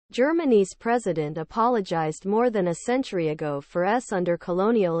Germany's president apologized more than a century ago for under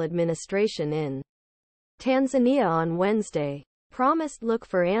colonial administration in Tanzania on Wednesday. Promised look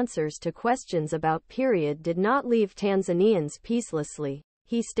for answers to questions about period did not leave Tanzanians peacelessly,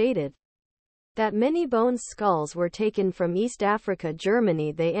 he stated. That many bones skulls were taken from East Africa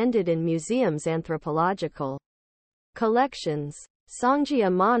Germany they ended in museums anthropological collections. Songea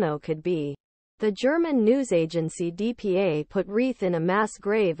MANO could be. The German news agency dpa put wreath in a mass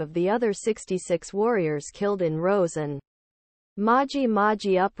grave of the other 66 warriors killed in Rose and Maji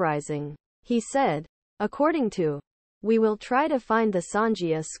Maji uprising. He said, according to, "We will try to find the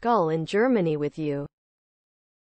Songea skull in Germany with you."